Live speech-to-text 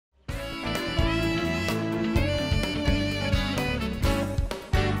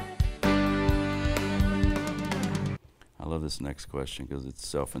love this next question because it's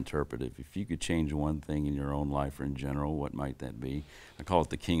self-interpretive. If you could change one thing in your own life or in general, what might that be? I call it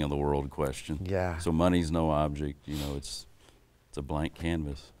the king of the world question. Yeah. So money's no object, you know, it's a blank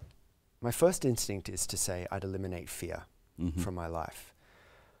canvas. My first instinct is to say I'd eliminate fear from my life.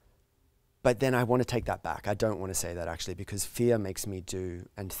 But then I want to take that back. I don't want to say that actually, because fear makes me do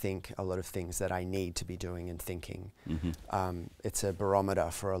and think a lot of things that I need to be doing and thinking. It's a barometer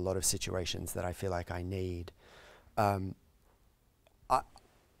for a lot of situations that I feel like I need.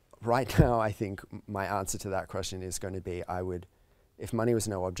 Right now, I think my answer to that question is going to be if money was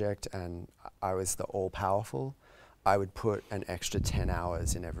no object and I was the all-powerful, I would put an extra 10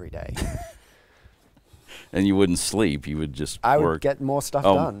 hours in every day. And you wouldn't sleep, you would just I work. would get more stuff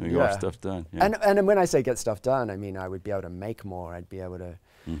done. You get stuff done. Yeah. And when I say get stuff done, I mean I would be able to make more. I'd be able to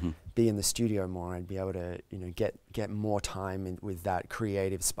be in the studio more. I'd be able to, you know, get more time with that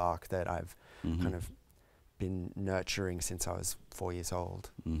creative spark that I've kind of been nurturing since I was 4 years old.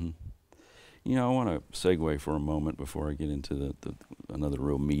 You know, I want to segue for a moment before I get into another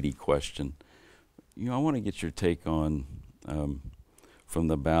real meaty question. You know, I want to get your take on, from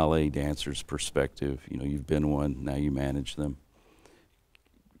the ballet dancer's perspective, you know, you've been one, now you manage them.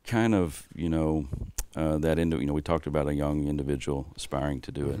 Kind of, you know, we talked about a young individual aspiring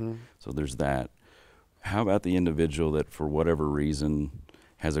to do it. So there's that. How about the individual that for whatever reason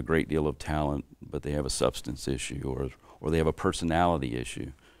has a great deal of talent, but they have a substance issue or they have a personality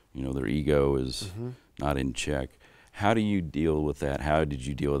issue? You know, their ego is not in check. How do you deal with that? How did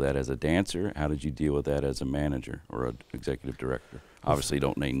you deal with that as a dancer? How did you deal with that as a manager or an executive director? Obviously,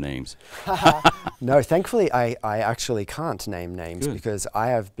 don't name names. No, thankfully, I actually can't name names because I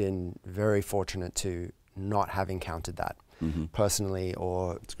have been very fortunate to not have encountered that personally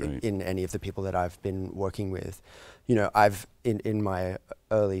or in any of the people that I've been working with. You know, in my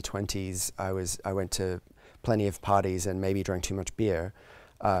early 20s, I went to plenty of parties and maybe drank too much beer,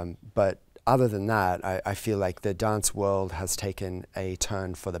 but other than that, I feel like the dance world has taken a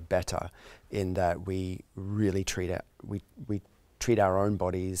turn for the better in that we really treat our own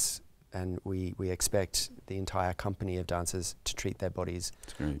bodies, and we expect the entire company of dancers to treat their bodies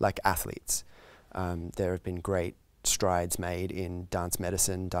like athletes. There have been great strides made in dance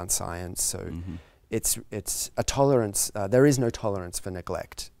medicine, dance science, so it's a tolerance. There is no tolerance for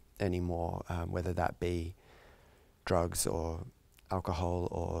neglect anymore, whether that be drugs or alcohol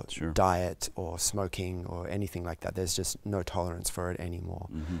or diet or smoking or anything like that. There's just no tolerance for it anymore.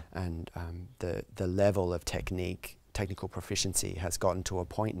 And the level of technical proficiency has gotten to a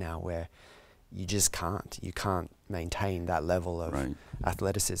point now where you just can't maintain that level of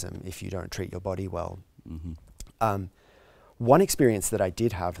athleticism if you don't treat your body well. One experience that I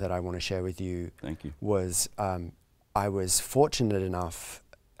did have that I want to share with you, was I was fortunate enough,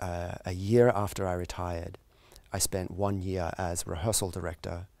 a year after I retired, I spent 1 year as rehearsal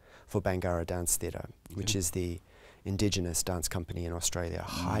director for Bangarra Dance Theatre, which is the Indigenous dance company in Australia,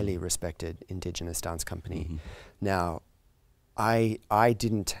 highly respected Indigenous dance company. Now, I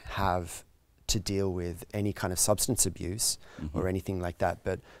didn't have to deal with any kind of substance abuse or anything like that,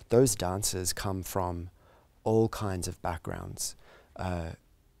 but those dancers come from all kinds of backgrounds.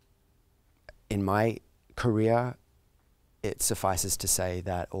 In my career, it suffices to say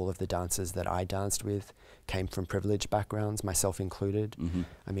that all of the dancers that I danced with came from privileged backgrounds, myself included.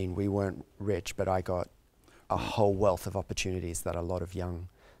 I mean, we weren't rich, but I got a whole wealth of opportunities that a lot of young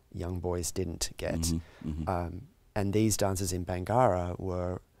boys didn't get. And these dancers in Bangarra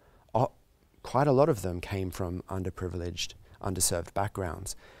were, quite a lot of them came from underprivileged, underserved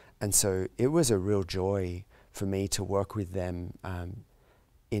backgrounds. And so it was a real joy for me to work with them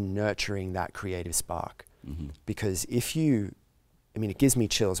in nurturing that creative spark. Because it gives me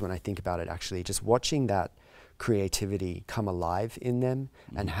chills when I think about it actually, just watching that creativity come alive in them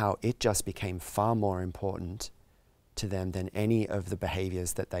and how it just became far more important to them than any of the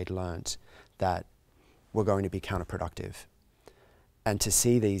behaviors that they'd learnt that were going to be counterproductive. And to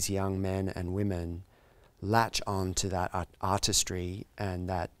see these young men and women latch on to that artistry and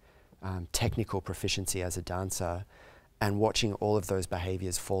that technical proficiency as a dancer, and watching all of those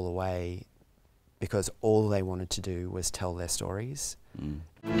behaviors fall away because all they wanted to do was tell their stories.